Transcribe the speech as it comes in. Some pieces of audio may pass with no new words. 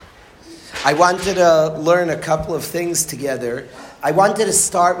I wanted to learn a couple of things together. I wanted to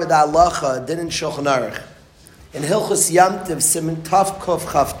start with halacha, din in Shulchan Aruch. In Hilchos Yom Tov, Siman Tov Kuf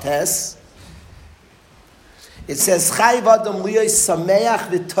Chav Tes, it says, Chayiv Adam liyos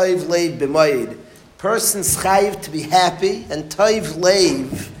sameach v'toiv leiv b'moed. Person's chayiv to be happy and toiv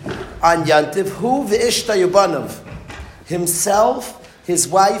leiv on Yom Tov. Hu v'ishta yubanav. Himself, his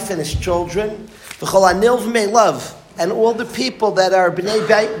wife, and his children. V'chol anil v'mei love. And all the people that are b'nei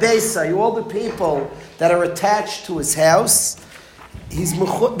beisai, all the people that are attached to his house, they're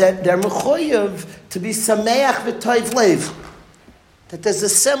mechoyev to be sameach v'toiv leiv. That there's a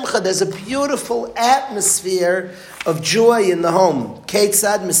simcha, there's a beautiful atmosphere of joy in the home.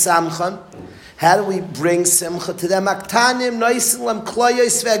 Keitzad misamchan. How do we bring simcha to them? Aktanim noisim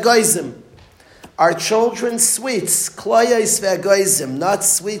kloyos ve'agoizim. Our children sweets, kloyos ve'agoizim, not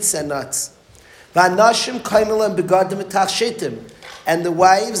sweets and nuts. V'anashim kaimelam begadim etachshitim. And the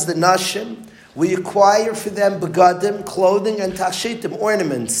wives, the nashim, we acquire for them begadim, clothing, and tachshitim,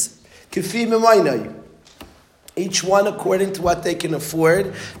 ornaments. Kifi memoinai. Each one according to what they can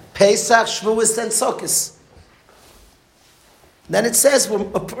afford. Pesach, Shavuos, and Sukkos. Then it says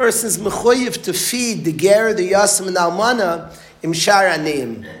when a person's mechoyev to feed the ger, the yasam, and almana, im shar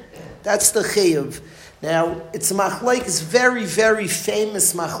aniyim. That's the chiyuv. Now, it's a machlokes, very, very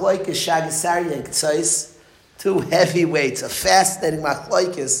famous machlokes, Shagas Aryeh and K'tzos, two heavyweights, a fascinating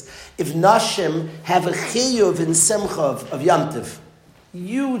machlokes. If nashim have a chiyuv in simcha of Yom Tov.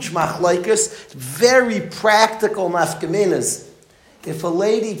 Huge machlokes, very practical nafkaminas. If a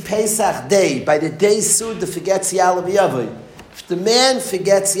lady Pesach day, by the day Suda forgets Yalav Yavai, if the man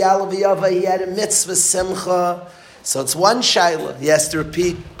forgets Yalav Yavai, he had a mitzvah simcha, so it's one shaila, he has to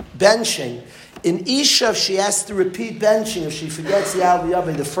repeat benching. In Isha, she has to repeat benching if she forgets Yalav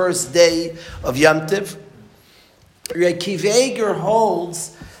Yavai the first day of Yom Tov. Akiva Eiger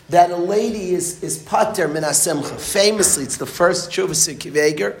holds that a lady is pater min hasimcha. Famously, it's the first tshuvas of Akiva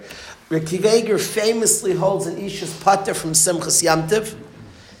Eiger. Akiva Eiger famously holds an isha's pater from simchas Yom Tov.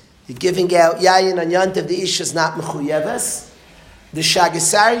 You're giving out yayin on Yom Tov, the isha's not mechuyeves. The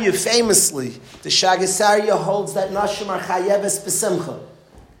Shagas Aryeh famously, the Shagas Aryeh holds that nashim are chayeves b'simcha.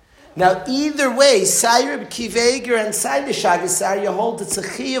 Now, either way, Sayyid Akiva Eiger and Sayyid Shagas Aryeh hold it's a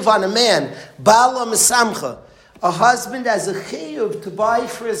chiyuv on a man, bala mesamcha. A husband has a chiyuv to buy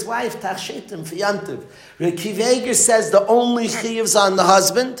for his wife tachshitim for Yom Tov. Akiva Eiger says the only chiyuv's on the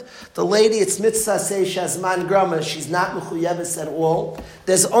husband. The lady, it's mitzvah say shazman grama. She's not mechuyeves at all.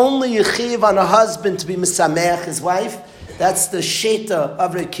 There's only a chiyuv on a husband to be misameach his wife. That's the sheta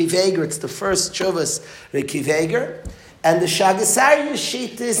of Akiva Eiger. It's the first tshuvas Akiva Eiger. And the Shagas Aryeh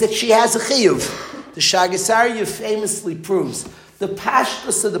sheta is that she has a chiyuv. The Shagas Aryeh famously proves the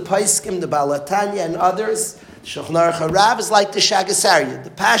pashtus of the Paiskim, the Balatanya, and others. Shulchan Aruch Harav is like the Shagas Aryeh.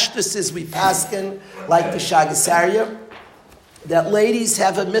 The pashtus is we paskin like the Shagas Aryeh. That ladies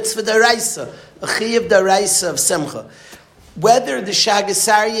have a mitzvah daraisa, a chiyuv daraisa of simcha. Whether the Shagas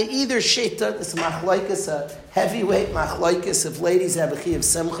Aryeh, either shita, this machlokes, a heavyweight machlokes, if ladies have a chiyuv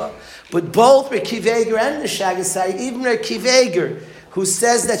simcha, but both Akiva Eiger and the Shagas Aryeh, even Akiva Eiger, who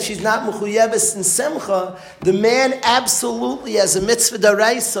says that she's not mechuyeves in simcha, the man absolutely has a mitzvah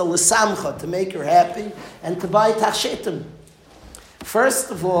daraisa l'samcha to make her happy and to buy tachshitim.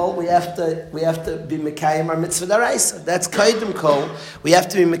 First of all, we have to be mekayim our mitzvah daraisa. That's kaidim kol. We have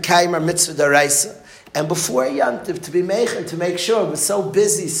to be mekayim our mitzvah daraisa. And before Yom Tov, to be meichen, to make sure, we're so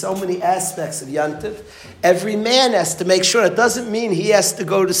busy, so many aspects of Yom Tov, every man has to make sure. It doesn't mean he has to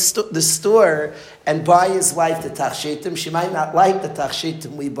go to the store and buy his wife the tachshitim. She might not like the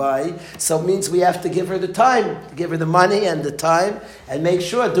tachshitim we buy, so it means we have to give her the time, give her the money and the time, and make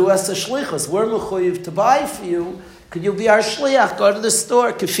sure, do us a shlichus. We're mechuyev to buy for you. Could you be our shliach? Go to the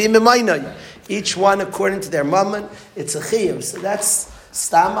store. Kefim emaynai. Each one according to their mammon. It's a chiyuv. So that's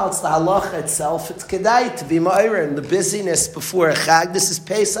Stam, it's the halacha itself. It's kedai to be ma'ira in the busyness before a chag. This is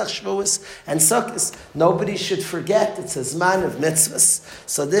Pesach, Shavuos, and Sukkos. Nobody should forget it's a zman of mitzvahs.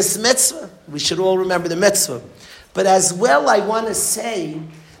 So this mitzvah, we should all remember the mitzvah. But as well, I want to say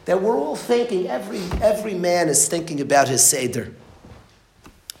that we're all thinking, every man is thinking about his seder.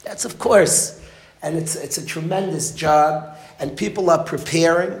 That's of course, and it's a tremendous job, and people are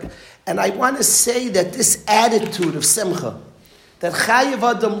preparing. And I want to say that this attitude of simcha, that chayiv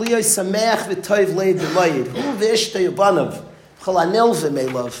adam liyos sameach v'toiv leiv b'mayid, hu v'ishta yubanav, chol anil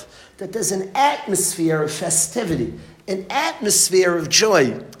v'meilav, that there's an atmosphere of festivity, an atmosphere of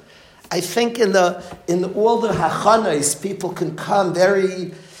joy. I think in all the hachanos, people can come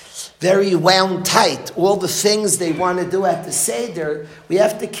very, very wound tight. All the things they want to do at the Seder, we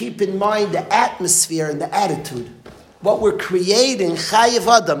have to keep in mind the atmosphere and the attitude. what we're creating, chayiv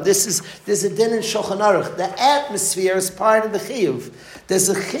adam. There's a din in Shulchan Aruch. The atmosphere is part of the chiyuv. There's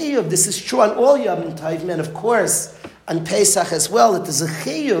a chiyuv. This is true on all Yom Tovim, and of course on Pesach as well. That there's a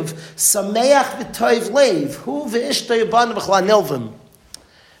chiyuv sameach v'toiv leiv hu v'ishto yibanu v'chla nilvim.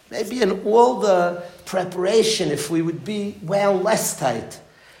 Maybe in all the preparation, if we would be wound less tight.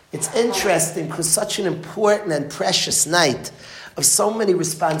 It's interesting because such an important and precious night of so many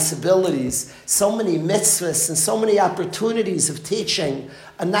responsibilities, so many mitzvahs, and so many opportunities of teaching,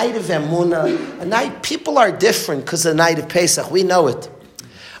 a night of emunah, a night, people are different because of the night of Pesach, we know it.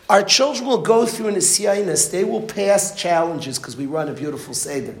 Our children will go through an Nisyanis, they will pass challenges because we run a beautiful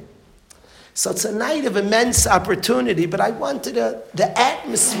Seder. So it's a night of immense opportunity, but I wanted the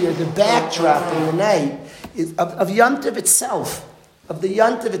atmosphere, the backdrop of the night of Yom Tov itself. Of the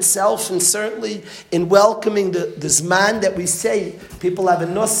Yantiv itself, and certainly in welcoming the Zman that we say, people have a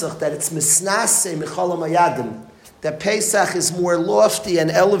nusach that it's misnase michol mayadim, that Pesach is more lofty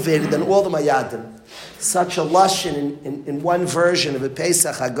and elevated than all the mayadim. Such a lashon in one version of a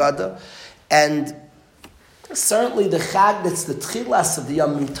Pesach Haggadah, and certainly the Chag that's the tchilas of the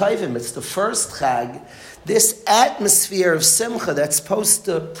Yom Tovim, it's the first Chag. This atmosphere of simcha that's supposed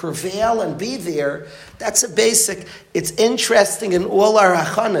to prevail and be there, that's a basic, it's interesting in all our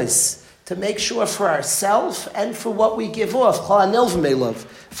hachanas to make sure for ourselves and for what we give off,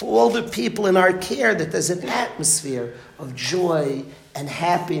 for all the people in our care, that there's an atmosphere of joy and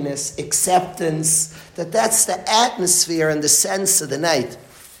happiness, acceptance, that's the atmosphere and the sense of the night.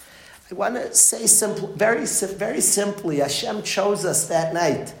 I want to say very simply, Hashem chose us that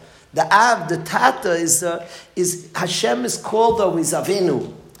night. The Av, the Tata, is Hashem is called always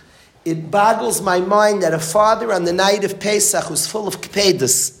Avinu. It boggles my mind that a father on the night of Pesach, who's full of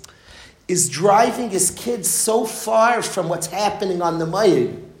kpedus, is driving his kids so far from what's happening on the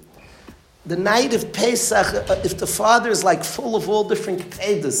Mayim. The night of Pesach, if the father is like full of all different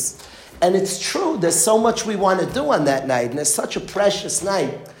kpedus, and it's true, there's so much we want to do on that night, and it's such a precious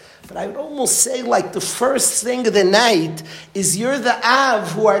night. But I would almost say like the first thing of the night is you're the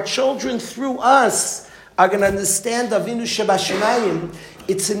Av who our children through us are going to understand Avinu Shebashamayim.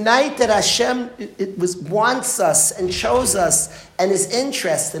 It's a night that Hashem wants us and chose us and is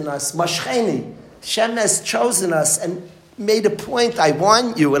interested in us. Mashcheni. Hashem has chosen us and made a point, I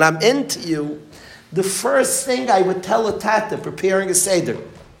want you and I'm into you. The first thing I would tell a tata preparing a Seder,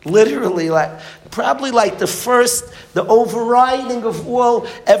 literally, probably the overriding of all,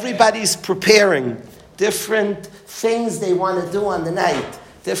 everybody's preparing different things they want to do on the night,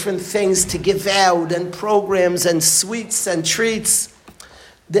 different things to give out and programs and sweets and treats.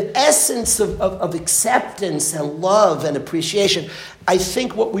 The essence of acceptance and love and appreciation, I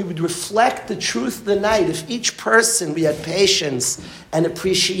think what we would reflect the truth of the night, if each person we had patience and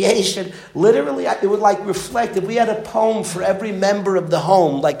appreciation, literally it would reflect, if we had a poem for every member of the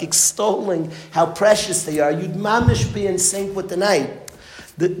home, extolling how precious they are, you'd mamish be in sync with the night.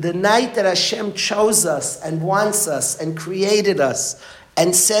 The night that Hashem chose us and wants us and created us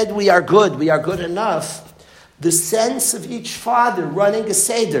and said we are good enough. The sense of each father running a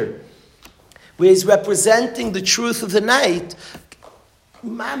Seder, where he's representing the truth of the night,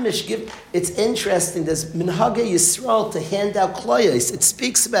 it's interesting, there's Minhagei Yisrael to hand out kloyos. It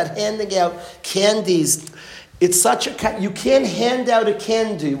speaks about handing out candies. It's you can't hand out a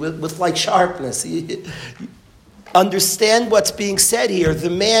candy with sharpness. You understand what's being said here.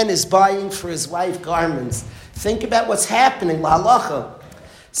 The man is buying for his wife garments. Think about what's happening, la halacha.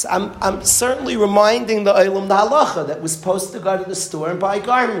 So I'm certainly reminding the Olam the halacha that we're supposed to go to the store and buy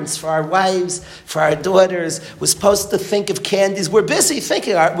garments for our wives, for our daughters. We're supposed to think of candies. We're busy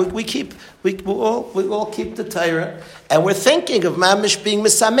thinking. We all keep the Torah, and we're thinking of mamish being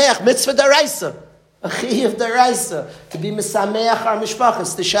misameach, mitzvah daraisa, a chiyuv daraisa, to be misameach our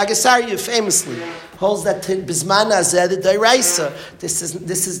mishpachas. The Shagas Aryeh famously holds that bisman hazeh the daraisa. This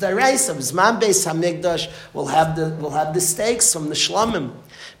is daraisa. Bisman beis hamikdash will have the steaks from the shlamim.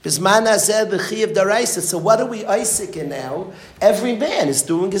 Bisman hazeh the chiyuv daraisa. So what are we Isaac in now? Every man is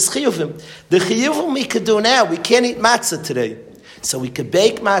doing his chiyuvim. The chiyuvim we could do now. We can't eat matzah today, so we could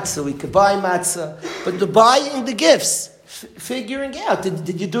bake matzah, we could buy matzah. But the buying the gifts, figuring out,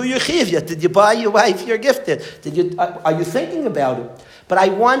 did you do your chiyuv yet? Did you buy your wife your gift yet? Are you thinking about it? But I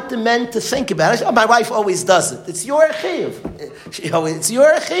want the men to think about it. Oh, my wife always does it. It's your chiyuv. It's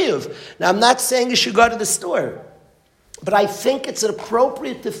your chiyuv. Now I'm not saying you should go to the store, but I think it's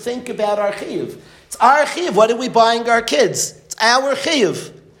appropriate to think about our chiyuv. It's our chiyuv. What are we buying our kids? It's our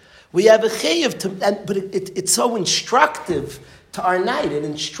chiyuv. We have a chiyuv, but it's so instructive to our night. It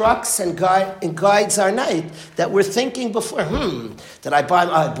instructs and guides our night that we're thinking before, did I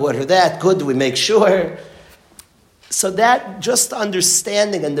bought her that? Good, do we make sure? So that just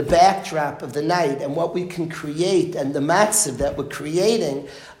understanding and the backdrop of the night and what we can create and the matziv that we're creating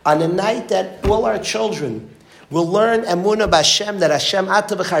on a night that all our children will learn emunah b'Hashem, that Hashem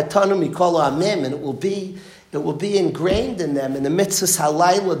ata v'chartanu mikol ha'amim, and it will be ingrained in them in the mitzvahs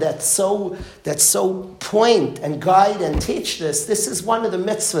halayla that so point and guide and teach this. This is one of the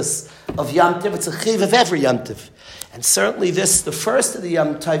mitzvahs of Yom Tov. It's a chiv of every Yom Tov. And certainly this, the first of the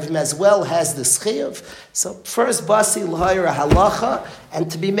Yom Tovim as well, has this chiv. So first, basi l'hayra halacha,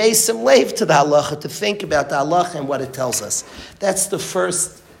 and to be mesim leiv to the halacha, to think about the halacha and what it tells us. That's the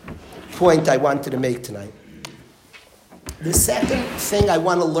first point I wanted to make tonight. The second thing I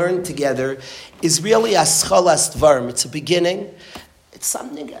want to learn together is really aschalas dvarim. It's a beginning. It's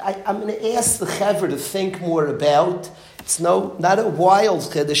something I'm going to ask the Chaver to think more about. It's not a wild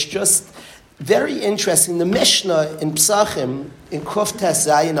chiddush, just very interesting. The Mishnah in Psachim, in Kuf Tes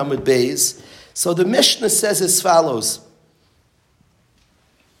Zayin Amud Beis, so the Mishnah says as follows.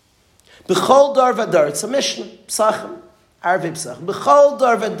 B'chol dar v'dar, it's a Mishnah, Psachim, Arvei Psachim. B'chol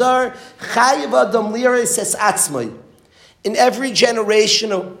dar v'dar, chayiv adam liris es atzmai. In every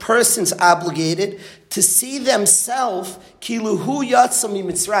generation, a person's obligated to see themselves kiluhu yatzam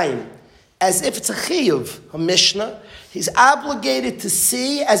mitzrayim, as if it's a chiyuv, a Mishnah. He's obligated to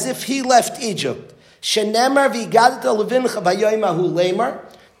see as if he left Egypt. Shenemar v'yigadet levincha b'yoyim ahu lemar.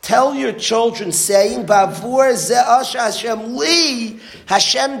 Tell your children, saying, "Bavur ze'asha Hashem li,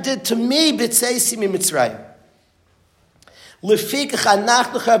 Hashem did to me b'tzeisi mitzrayim." Lefikach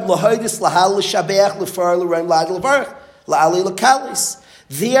anachnuchem lahoydis lahal l'shabeach l'far l'reim l'ad l'varach.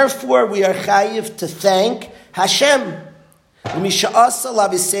 Therefore, we are chayiv to thank Hashem. To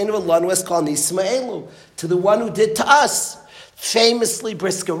the one who did to us. Famously,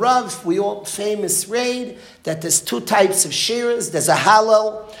 Brisker Rav, we all famous raid, that there's two types of shiras. There's a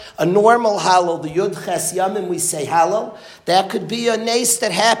halal, a normal halal, the Yud Ches Yamim, we say halal. That could be a nace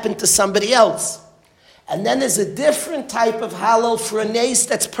that happened to somebody else. And then there's a different type of halal for a nace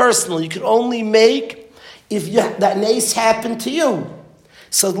that's personal. You can only make if that nace happened to you.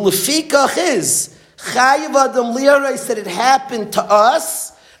 So the lefikach is chayiv adam liyarais that it happened to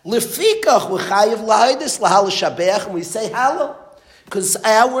us. Lefikach we chayiv lahaydis lahal shabeach, and we say halal because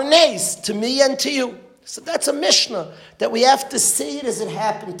our nace to me and to you. So that's a Mishnah that we have to see it as it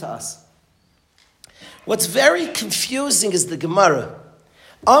happened to us. What's very confusing is the Gemara.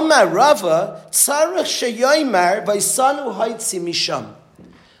 Amar Rava tzarich sheyoymar v'isanu haitzi misham.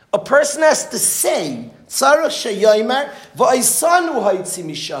 A person has to say,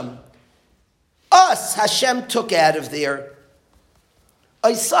 us, Hashem took out of there.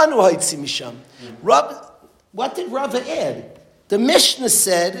 What did Rava add? The Mishnah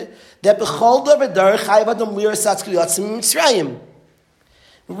said that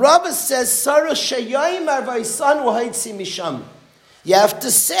Rava says, you have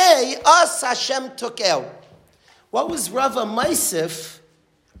to say, us, Hashem took out. What was Rava Maisif?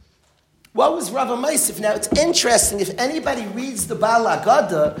 Now, it's interesting, if anybody reads the Baal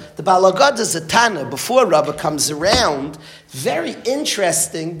Haggadah is a Tana before Rava comes around. Very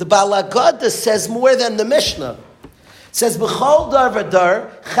interesting. The Baal Haggadah says more than the Mishnah. It says, B'chol dar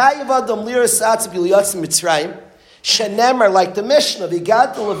v'dar, chayiv adam liras atzav yilyatzim mitzrayim, shenemer, like the Mishnah,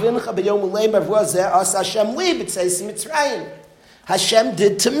 v'gad levincha b'yom u'leimer v'azeh, as Hashem li b'tzeisim mitzrayim. Hashem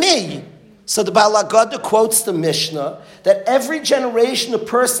did to me. So the Baal Haggadah quotes the Mishnah that every generation a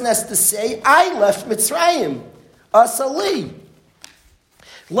person has to say, I left Mitzrayim. Asali.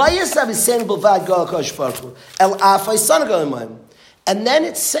 And then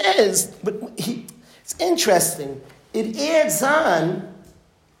it says, it's interesting, it adds on,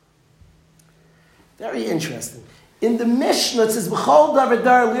 very interesting. In the Mishnah it says, B'chol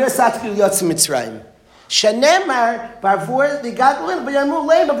davadar liras atzkil yatzim Mitzrayim. Shenemar bavur the gadlin b'yamu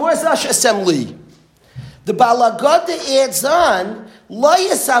leim bavur zash asem li. The Baal Haggadah adds on lo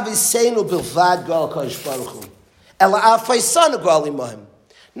yasav isenu bilvad gal kosh baruch hu ela afaysanu gal imahim.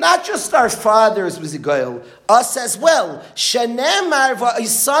 Not just our fathers was a goyal, us as well. Shenemar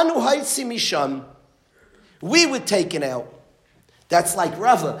va'isanu haitzi misham. We were taken out. That's like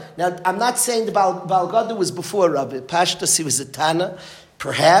Rava. Now, I'm not saying the Baal Haggadah was before Rava. Pashtus, he was a Tana.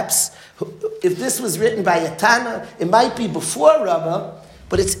 Perhaps, if this was written by a Tana, it might be before Rava,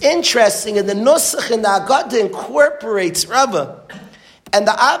 but it's interesting, and the Nusach in the Haggadah incorporates Rava. And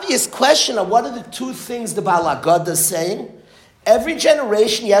the obvious question of what are the two things the Baal Haggadah is saying? Every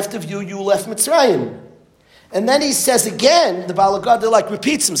generation you have to view you left Mitzrayim. And then he says again, the Baal Haggadah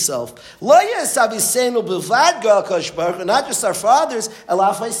repeats himself. Not just our fathers,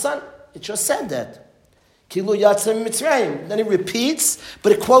 son. It just said that. Kilu Yatzim Mitzrayim. Then he repeats,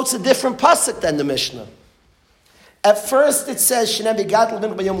 but it quotes a different pasuk than the Mishnah. At first it says, Shenem begat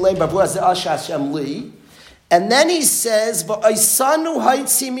l'min b'yom leim b'avur hazeh asher Hashem li. And then he says, V'oisanu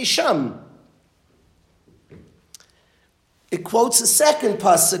haitzi misham. It quotes a second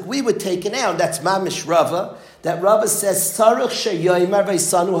pasuk we were taken out. That's Mamish Rava. That Rava says, Tzarech sheyomer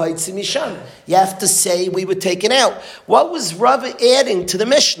v'oisanu haitzi misham. You have to say we were taken out. What was Rava adding to the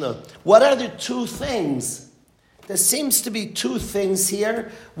Mishnah? What are the two things? There seems to be two things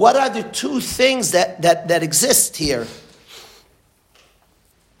here. What are the two things that exist here?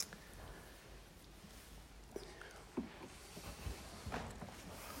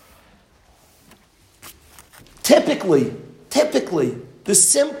 Typically, the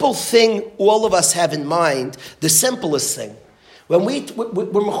simple thing all of us have in mind, the simplest thing, when we're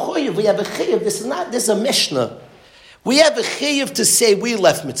mechuyev, we have a chiyuv. This is a Mishnah. We have a chiyuv to say we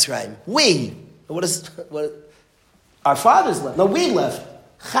left Mitzrayim. We. What? Our fathers left. No, we left.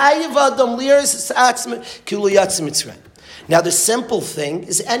 Now, the simple thing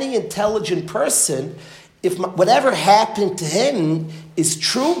is any intelligent person, if whatever happened to him is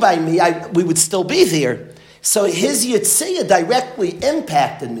true by me, we would still be there. So his Yitzhiyah directly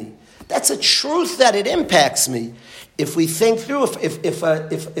impacted me. That's a truth that it impacts me. If we think through,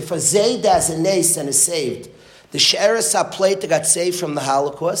 if a Zayd has a nace and is saved, the Sheres HaPleta got saved from the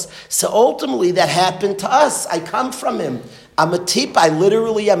Holocaust, so ultimately that happened to us. I come from him. I'm a tip. I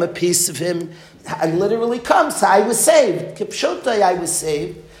literally am a piece of him. I literally come. So I was saved. Kipshutai, I was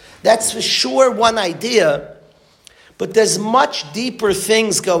saved. That's for sure one idea. But there's much deeper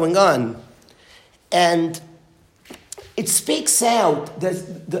things going on. And it speaks out, the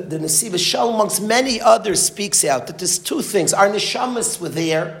Nesiva Shalom, amongst many others, speaks out that there's two things. Our neshamas were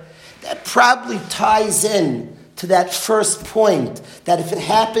there. That probably ties in to that first point, that if it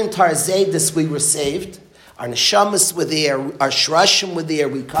happened to our Zaydis, we were saved. Our neshamas were there, our shrashim were there,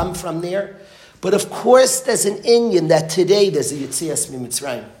 we come from there. But of course there's an inyan that today there's a Yitzias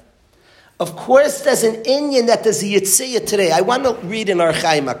Mitzrayim. Of course there's an inyan that there's a Yitziyah today. I want to read in our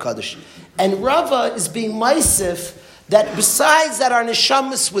Chaim HaKadosh. And Rava is being Maisif that besides that our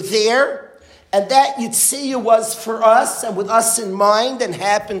neshamas were there, and that Yitzhiyah was for us, and with us in mind, and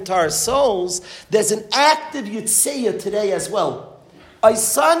happened to our souls, there's an active Yitzhiyah today as well.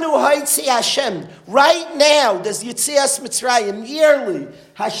 Aisanu Haitzi Hashem. Right now, there's Yitzias Mitzrayim. Yearly,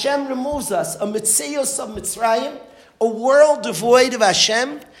 Hashem removes us. A Mitzias of Mitzrayim, a world devoid of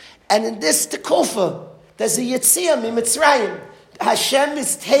Hashem. And in this Tekufa, there's a Yitziyah Mitzrayim. Hashem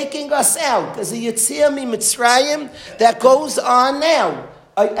is taking us out. There's a Yitziyah Mitzrayim that goes on now.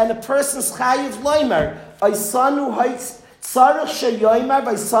 And a person's chayiv loimer, Aisanu haitz tzarech sheyomer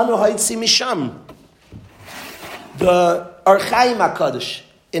v'aisanu haitzi misham. The Archaim HaKadosh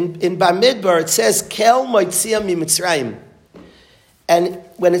in Bamidbar it says Kel Moitzia mi Mitzrayim, and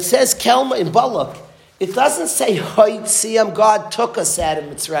when it says Kel in Balak, it doesn't say Hoitziam, God took us out of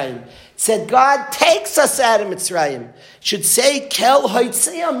Mitzrayim. It said God takes us out of Mitzrayim. It should say Kel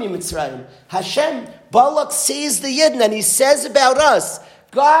Hoitziam mi Mitzrayim. Hashem, Balak sees the Yidden and he says about us,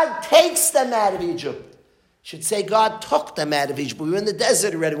 God takes them out of Egypt. Should say God took them out of Egypt. We were in the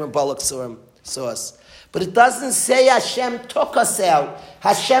desert already when Balak saw us. But it doesn't say Hashem took us out.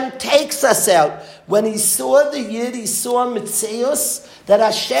 Hashem takes us out. When he saw the Yid, he saw Mitzius, that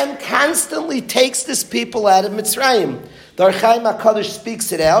Hashem constantly takes this people out of Mitzrayim. The Archaim HaKadosh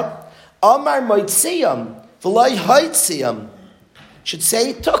speaks it out. Amar Moitziyam, v'loi Hoitziyam. Should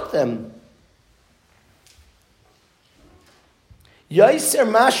say he took them. Yaiser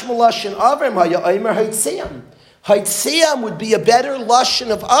mashma lashon avar haya omer Hoitziyam. Hoitziyam would be a better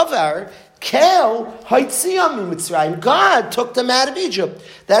lashon of avar. Kel Hoitziyam in Mitzrayim. God took them out of Egypt.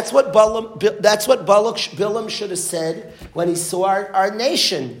 That's what Bilam should have said when he saw our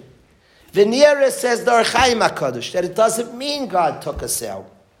nation. Venera says the Archaim HaKadosh that it doesn't mean God took us out.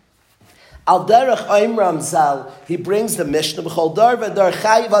 Al derech Oimram Zal, he brings the Mishnah b'chol darva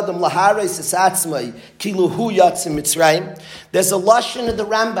darchai v'adam laharis esatzmai kiluhu yatzim Mitzrayim. There's a lashon of the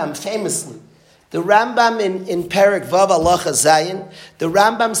Rambam famously. The Rambam in Perek Vav Halacha Zayin, the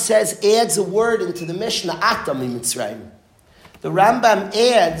Rambam adds a word into the Mishnah Atam in Mitzrayim. The Rambam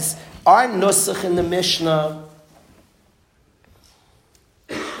adds our nusach in the Mishnah.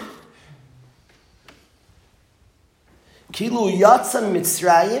 Kilu Yatzam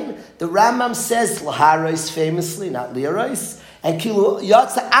Mitzrayim, the Rambam says Laharais famously, not Lirais, and Kilu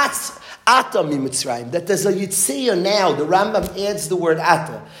Yatza Atam in Mitzrayim, that there's a Yitziyah now. The Rambam adds the word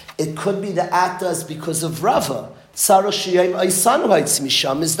Ata. It could be the Atas because of Rava. Tzarech Sheyayim Aisanu Haitz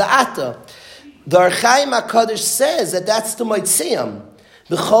Misham is the Ata. The Archaim HaKadosh says that that's the Moitziyam.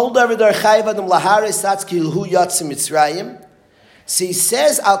 B'chol davar darchai v'adam laharis that's kilu yatzim Mitzrayim. So he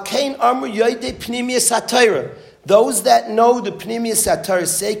says, Al kain amru yoydei pnimiyas haTorah. Those that know the Pnimius HaTorah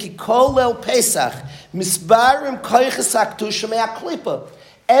say, Ki kol Leil Pesach, misbarim koiches haktusha me'aklipa.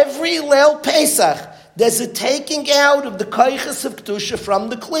 Every Leil Pesach, there's a taking out of the koiches of Kedusha from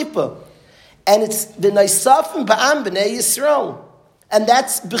the klipa. And it's the Naisafim Ba'am B'nei Yisrael. And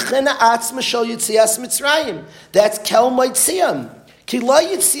that's B'china Atzma Shal Yitzias Mitzrayim. That's Kel Moitziam. Ki lo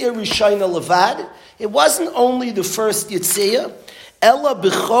Yitzia Rishayna Levad. It wasn't only the first Yitzia. Ella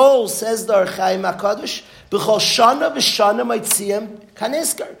B'chol, says the Archaim HaKadosh, B'chol Shana B'shana Moitziam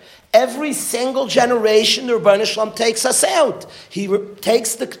Kanizkar. Every single generation, the Rebbeinu Shalom takes us out. He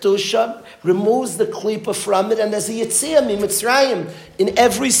takes the Kedusha, removes the Klipa from it, and there's a Yitzia Mitzrayim in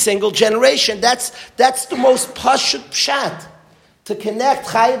every single generation. That's the most Pashut Pshat. To connect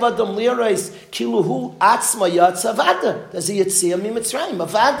Chayiv Adam Lirais, Kiluhu Atzma Yatz Avada. There's a Yitzia Mitzrayim,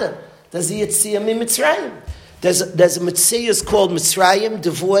 Avada. There's a Yitzia Mitzrayim. There's a Mitzvah called Mitzrayim,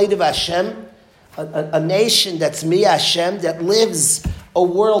 devoid of Hashem, a nation that's Mi Hashem, that lives a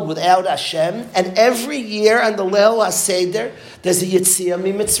world without Hashem, and every year on the Leil HaSeder, there's a Yitzia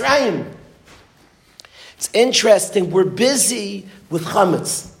Mitzrayim. It's interesting, we're busy with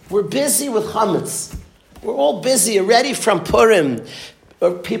Chametz. We're busy with Chametz. We're all busy already from Purim.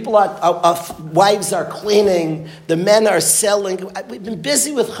 People our wives are cleaning, the men are selling. We've been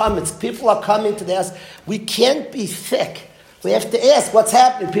busy with Chametz. People are coming to the house. We can't be thick. We have to ask what's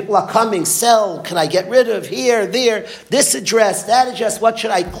happening. People are coming, sell, can I get rid of here, there, this address, that address, what should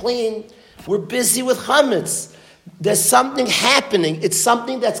I clean? We're busy with Chametz. There's something happening. It's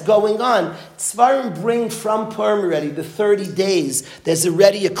something that's going on. Tzvarim bring from Purim already, the 30 days, there's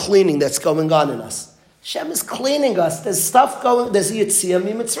already a cleaning that's going on in us. Hashem is cleaning us. There's stuff going, there's a Yitzia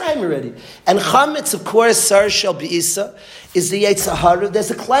Mitzrayim already. And Chametz, of course, Sar Shel Be'isa, is the Yetzer Hara.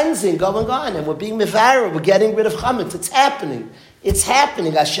 There's a cleansing going on, and we're being Mevara, we're getting rid of Chametz. It's happening. It's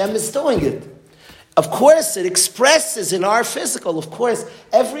happening. Hashem is doing it. Of course, it expresses in our physical. Of course,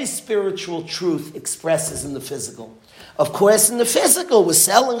 every spiritual truth expresses in the physical. Of course, in the physical, we're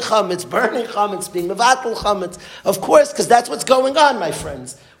selling chametz, burning chametz, being mevatel chametz. Of course, because that's what's going on, my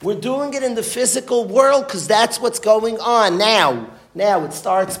friends. We're doing it in the physical world because that's what's going on now. Now it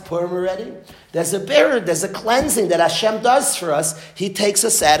starts Purim already. There's a birur, there's a cleansing that Hashem does for us. He takes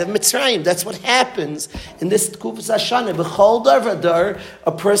us out of Mitzrayim. That's what happens in this Tkufas Hashanah. B'chol dar v'dar,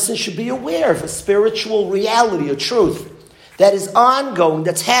 a person should be aware of a spiritual reality, a truth that is ongoing,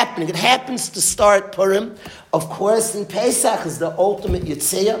 that's happening. It happens to start Purim. Of course, in Pesach is the ultimate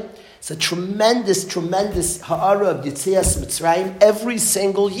Yitzhak. It's a tremendous, tremendous ha'ara of Yitzias Mitzrayim every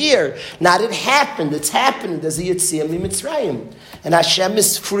single year. Not it happened, it's happening. There's a Yitzia Mitzrayim. And Hashem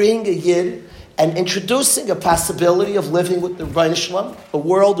is freeing a Yid and introducing a possibility of living with the Rebbeinu Shalom, a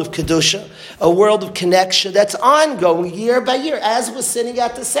world of Kedusha, a world of connection that's ongoing year by year. As we're sitting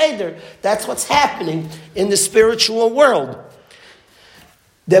at the Seder, that's what's happening in the spiritual world.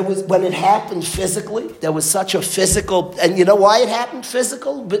 There was, when it happened physically, there was such a physical, and you know why it happened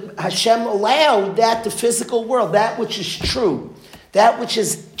physical? But Hashem allowed that, the physical world, that which is true,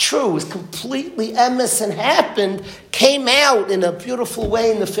 is completely emes and happened, came out in a beautiful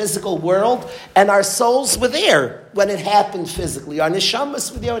way in the physical world, and our souls were there when it happened physically. Our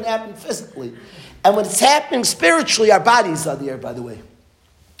neshamas were there when it happened physically. And when it's happening spiritually, our bodies are there, by the way.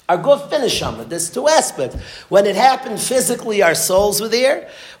 Our guf v'neshama. There's two aspects. When it happened physically, our souls were there.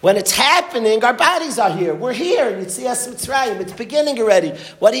 When it's happening, our bodies are here. We're here. Yitzias Mitzrayim. It's beginning already.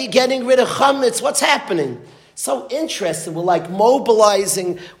 What are you getting rid of chametz? What's happening? So interesting. We're like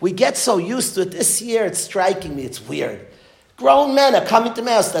mobilizing. We get so used to it. This year, it's striking me. It's weird. Grown men are coming to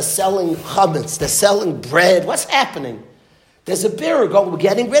my house. They're selling chametz. They're selling bread. What's happening? There's a birur going, we're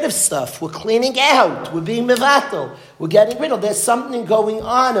getting rid of stuff. We're cleaning out. We're being mevatel. We're getting rid of. There's something going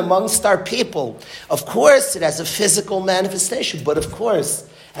on amongst our people. Of course, it has a physical manifestation, but of course,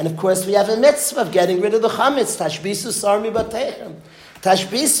 we have a mitzvah of getting rid of the chametz. Tashbisu sarmi batechem.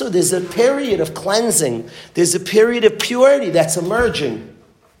 Tashbisu, there's a period of cleansing. There's a period of purity that's emerging.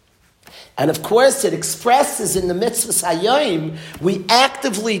 And of course, it expresses in the mitzvahs hayom, we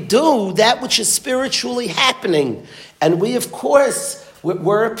actively do that which is spiritually happening. And we, of course,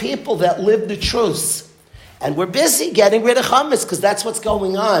 we're a people that live the truth. And we're busy getting rid of chametz because that's what's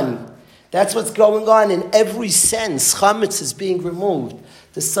going on. That's what's going on in every sense. Chametz is being removed.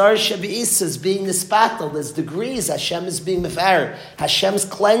 The Sar Shebe'isa is being nispatel. There's degrees. Hashem is being mevar. Hashem's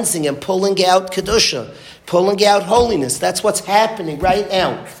cleansing and pulling out kedusha, pulling out holiness. That's what's happening right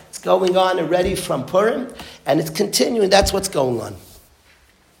now. It's going on already from Purim, and it's continuing. That's what's going on.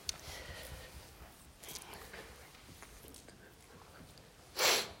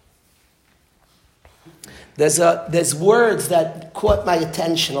 There's words that caught my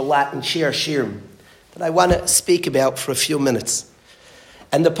attention a lot in Shir Shirim. that I want to speak about for a few minutes.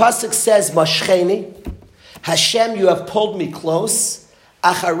 And the pasuk says, Mashcheni, Hashem, you have pulled me close,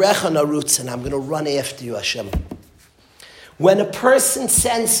 Acharecha narutz, and I'm going to run after you, Hashem. When a person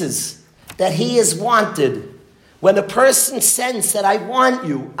senses that he is wanted, when a person senses that I want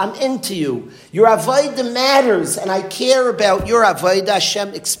you, I'm into you, your avodah matters, and I care about your avodah,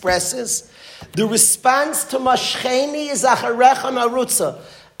 Hashem expresses, the response to Mashcheni is Acharecha narutza.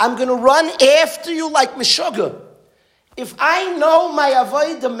 I'm going to run after you like Meshuggah. If I know my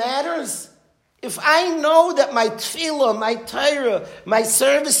avodah matters, if I know that my tefillah, my Torah, my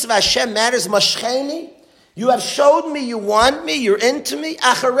service of Hashem matters, Mashcheni, you have showed me you want me, you're into me,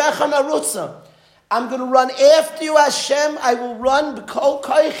 Acharecha narutza. I'm going to run after you, Hashem. I will run b'kol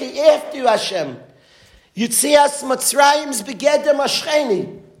koichi after you, Hashem. Yitzias Mitzrayim's begeder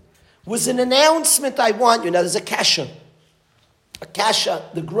Mashcheni was an announcement, I want you. Now there's a kasha. A kasha,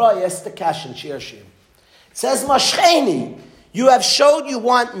 the Gra asks the kasha in Shir Shir. It says, Mashcheni, you have showed you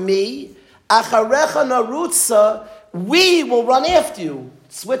want me. Acharecha narutza, we will run after you.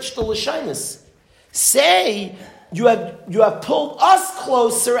 Switch to Lashonos. Say, you have pulled us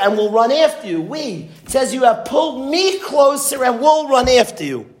closer and we'll run after you. We. It says, you have pulled me closer and we'll run after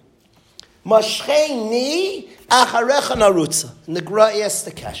you. Mashcheni acharecha narutza. And the Gra asks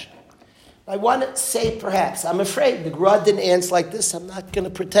the kasha. I want to say perhaps, I'm afraid the Gra didn't answer like this, I'm not going to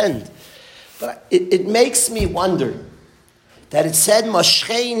pretend. But it makes me wonder that it said,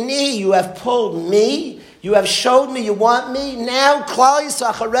 Mashcheni, you have pulled me, you have showed me you want me, now Klal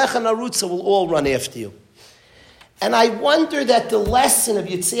Yisrael acharecha narutza will all run after you. And I wonder that the lesson of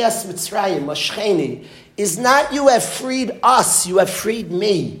Yitzias Mitzrayim, Mashcheni, is not you have freed us, you have freed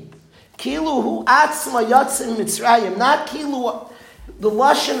me. Kilu hu atzma yatzin Mitzrayim, not kilu, the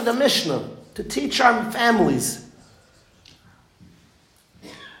lashon of the Mishnah, to teach our families.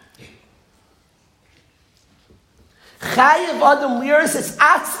 Chayev adam liris, it's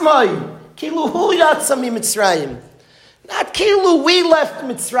atzmai. Kilu hu yatzam Mitzrayim. Not kilu, we left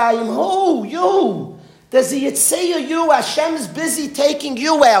Mitzrayim. Who? You. There's a Yitzeya you. Hashem is busy taking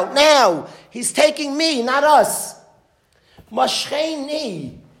you out now. He's taking me, not us.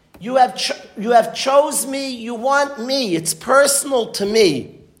 Mashcheni, you have chose me, you want me. It's personal to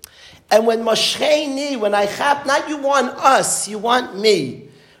me. And when Mashcheni, when I chap, not you want us, you want me.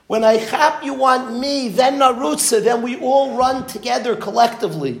 When I chap, you want me, then narutza, then we all run together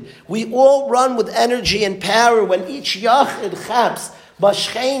collectively. We all run with energy and power. When each yachid chaps,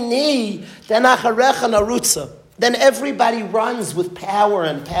 Mashcheni, then acharecha narutza. Then everybody runs with power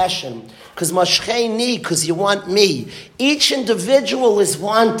and passion. Because Mashcheni, because you want me. Each individual is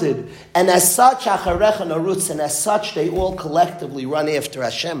wanted. And as such, acharecha narutza, and as such, they all collectively run after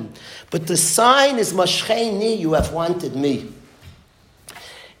Hashem. But the sign is Mashcheni, you have wanted me.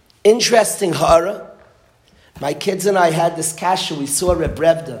 Interesting hara. My kids and I had this kasha. We saw Reb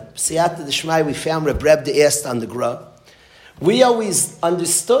Revda. Siyata D'Shmai, we found Reb Revda asked on the Gra. We always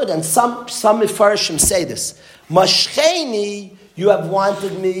understood, and some Mefarshim say this, Mashcheni, you have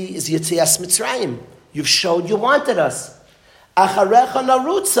wanted me, is Yitzias Mitzrayim. You've showed you wanted us. Acharecha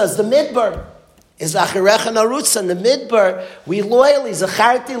narutza is the midbar. Is Acharecha narutza in the midbar. We loyally,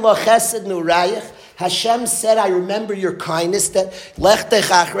 Zacharti lo chesed nurayich. Hashem said, I remember your kindness, that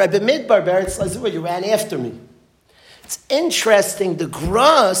lechtech achrei b'midbar beretz lazur, you ran after me. It's interesting, the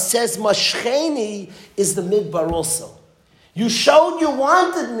Gra says Mashcheni is the midbar also. You showed you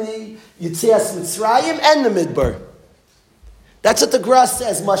wanted me, Yitzias Mitzrayim and the midbar. That's what the Gra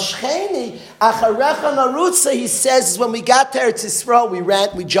says. Mashcheni, acharecha narutza, he says, when we got there to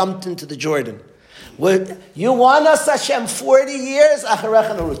Yisrael, we jumped into the Jordan. You want us, Hashem, 40 years,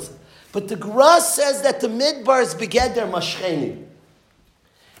 acharecha narutza. But the Gra says that the midbar is begeder Mashcheni.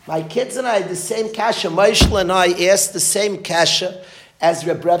 My kids and I had the same kasha. Maishla and I asked the same kasha as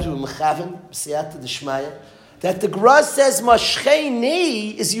Reb Rebbe Mechaven, Siyata D'Shmaya, that the Gra says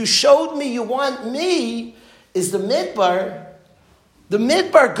Mashcheni is you showed me you want me, is the midbar. The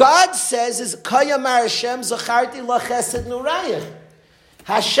midbar, God says, is Kayamar Hashem Zacharti Lachesed Nurayich.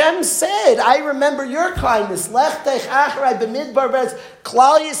 Hashem said, I remember your kindness. Lechtech achrei b'midbar beretz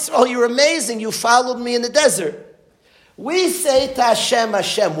Klal Yisrael, you're amazing. You followed me in the desert. We say to Hashem,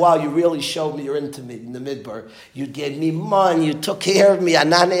 Hashem, wow, you really showed me you're into me in the midbar. You gave me money. You took care of me.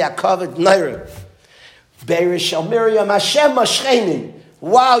 Anane Yaakov Naira. Beirish El Miriam, Hashem Mashcheni.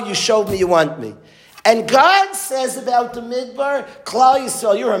 Wow, you showed me you want me. And God says about the midbar, Klal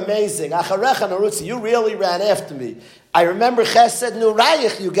Yisrael, you're amazing. Acharecha narutza, you really ran after me. I remember Chesed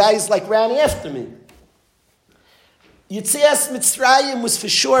Nurayich, you guys ran after me. Yitzias Mitzrayim was for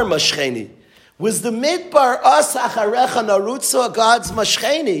sure Mashcheni. Was the midbar us Acharecha narutza, God's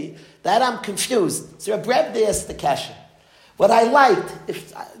Mashcheni? That I'm confused. So Reb Reb asked the kasha. What I liked,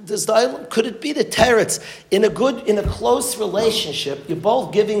 could it be the teretz in a close relationship? You're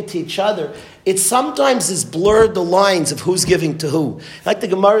both giving to each other. It sometimes is blurred the lines of who's giving to who. Like the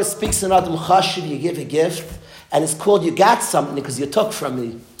Gemara speaks in Adam Chashiv, you give a gift, and it's called you got something because you took from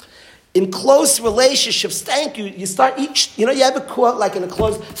me. In close relationships, thank you. You start each. You have a quote like in a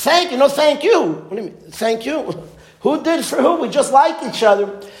close. Thank you. No, thank you. What do you mean? Thank you. Who did for who? We just like each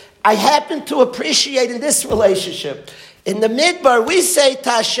other. I happen to appreciate in this relationship. In the midbar, we say to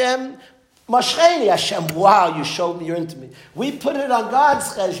Hashem, Mashcheni, Hashem, wow, you showed me, you're into me. We put it on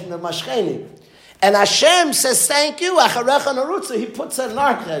God's cheshbon, the Mashcheni. And Hashem says, thank you, Acharecha Narutza, he puts it on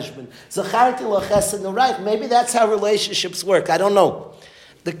our cheshbon. Zacharti lo chesed nurayich. Maybe that's how relationships work, I don't know.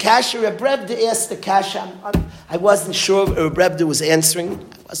 The kasha, Reb Rebbe asked the kasha, I wasn't sure if Reb Rebbe was answering,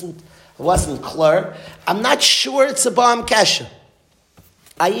 I wasn't clear. I'm not sure it's a bomb kasha.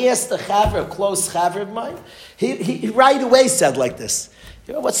 I asked a chaver, a close chaver of mine. He right away said like this.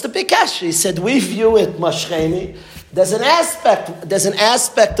 What's the big kasha? He said, we view it mashcheni. There's an aspect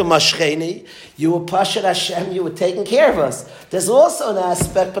of mashcheni. You were pashat Hashem, you were taking care of us. There's also an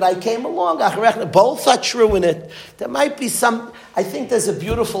aspect, but I came along. Both are true in it. There might be I think there's a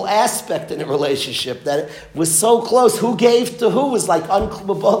beautiful aspect in a relationship that was so close. Who gave to who was like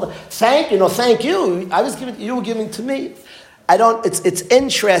unclubable. Thank you. I was giving, you were giving to me. It's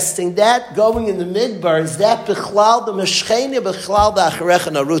interesting that going in the midbar is that bichlal the meshcheni bichlal the acharecha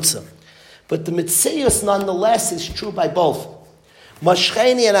narutza. But the mitzius nonetheless is true by both.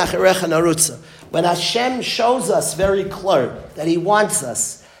 Mashcheni and acharecha narutza. When Hashem shows us very clear that He wants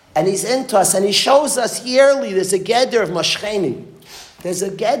us and He's into us and He shows us yearly, there's a geder of mashcheni. There's a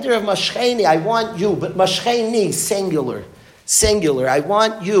geder of mashcheni. I want you, but mashcheni singular. I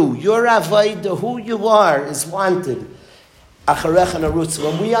want you. Your avodah, who you are, is wanted. Acharecha narutza.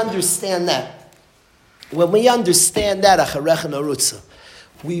 When we understand that, acharecha narutza,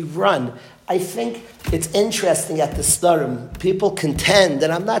 we run. I think it's interesting at the Starim. People contend,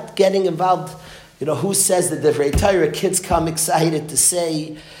 and I'm not getting involved, who says the Divrei Torah. Kids come excited to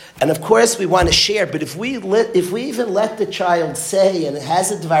say, and of course we want to share, but if we even let the child say, and it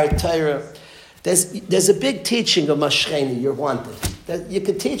has a Divrei Torah, there's a big teaching of Mashcheni, you're wanted. You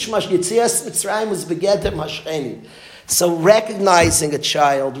could teach Yitzias Mitzrayim was begeder Mashcheni. So recognizing a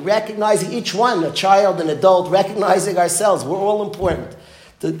child, recognizing each one, a child, an adult, recognizing ourselves, we're all important.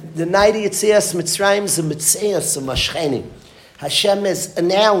 The night of Yitzias Mitzrayim is a Mitzias of Mashcheni. Hashem has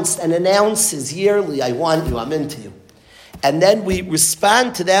announced and announces yearly, I want you, I'm into you. And then we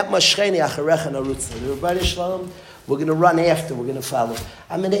respond to that Mashcheni, Acharecha Narutza. Rebbeinu Shalom, we're going to run after, we're going to follow.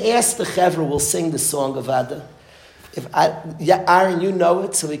 I'm going to ask the Chevra, we'll sing the song of Ada. Aaron, you know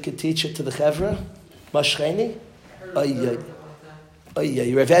it, so we could teach it to the Chevra? Mashcheni? Rav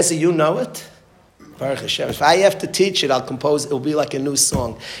Ezi, you know it? Baruch Hashem. If I have to teach it, I'll compose it. It'll be like a new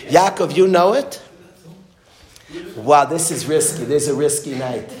song. Yaakov, you know it? Wow, this is risky. There's a risky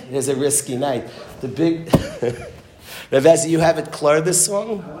night. The big... Rav Ezi, you have it clear, this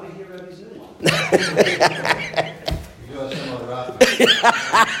song? I want to hear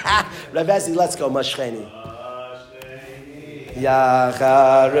Rav Ezi, let's go, Mashcheni.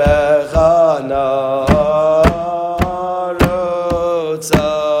 Yacharecha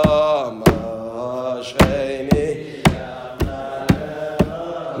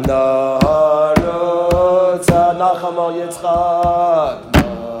Narutza Nachamo Yitzchak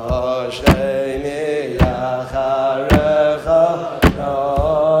Mashcheni Yacharecha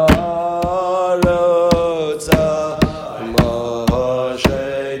Narutza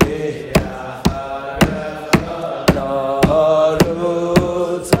Mashcheni Yacharecha Narutza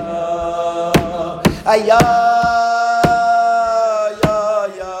Ayah.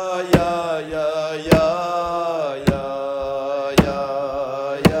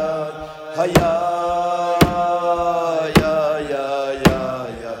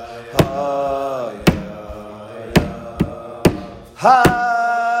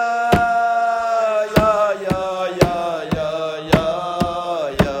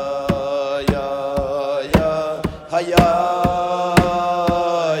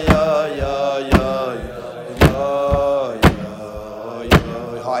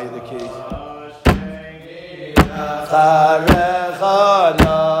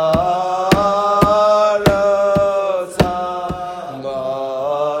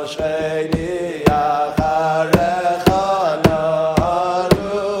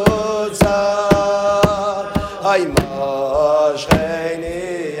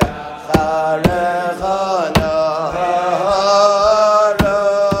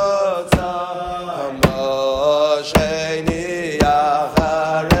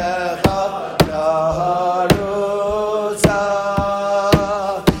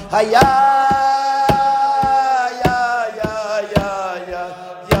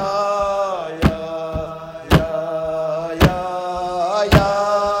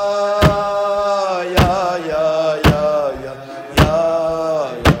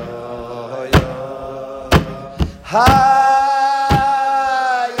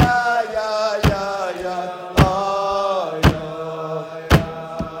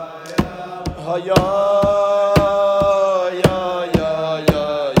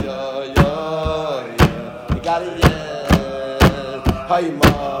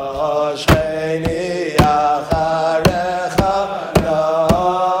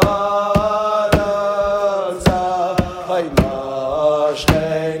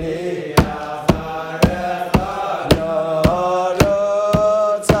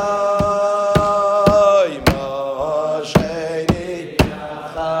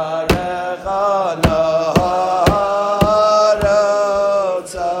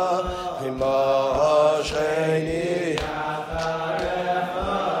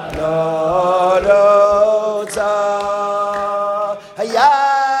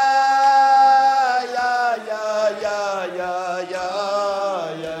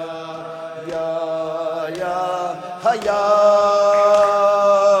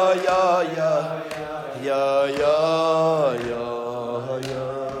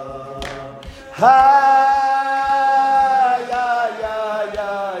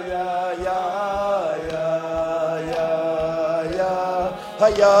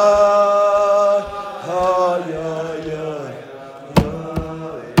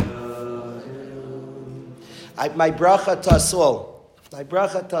 My bracha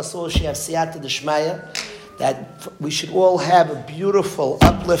to us all, she has siyata d'shmaya, that we should all have a beautiful,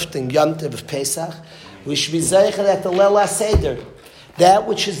 uplifting Yom Tov of Pesach. We should be zeicher at the Leil HaSeder, that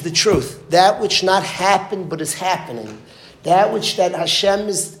which is the truth, that which not happened but is happening, that which that Hashem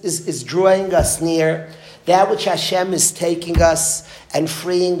is drawing us near, that which Hashem is taking us and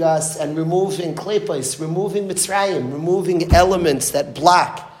freeing us and removing klipos, removing Mitzrayim, removing elements that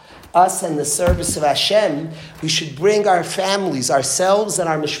block us and the service of Hashem. We should bring our families, ourselves and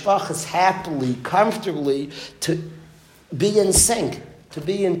our mishpachas happily, comfortably, to be in sync, to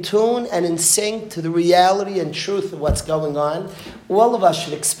be in tune and in sync to the reality and truth of what's going on. All of us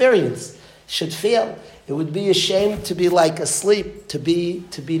should experience, should feel. It would be a shame to be like asleep, to be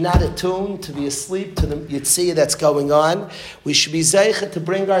not attuned, to be asleep to the yitziyah that's going on. We should be zeicha to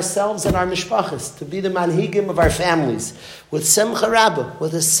bring ourselves and our mishpachas, to be the manhigim of our families, with simcha rabbah,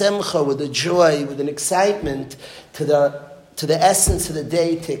 with a simcha, with a joy, with an excitement to the essence of the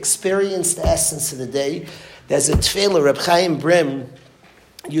day, to experience the essence of the day. There's a tefillah, Reb Chaim Brim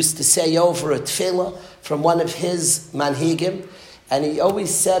used to say over a tefillah from one of his manhigim, and he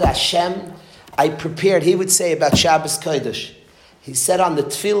always said, Hashem, I prepared, he would say about Shabbos Kodesh. He said on the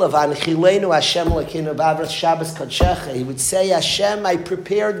tefillah of Anchilenu Hashem Lakinu Bavras Shabbos Kodshecha, he would say, Hashem, I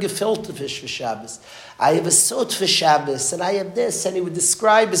prepared gefilte fish for Shabbos. I have a sot for Shabbos, and I have this, and he would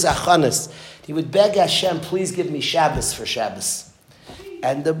describe his achanas. He would beg Hashem, please give me Shabbos for Shabbos.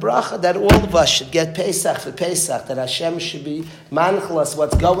 And the bracha that all of us should get Pesach for Pesach, that Hashem should be manchel us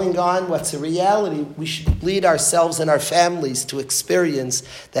what's going on, what's a reality. We should lead ourselves and our families to experience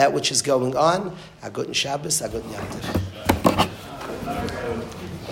that which is going on. A guten Shabbos, a guten Yom Tov.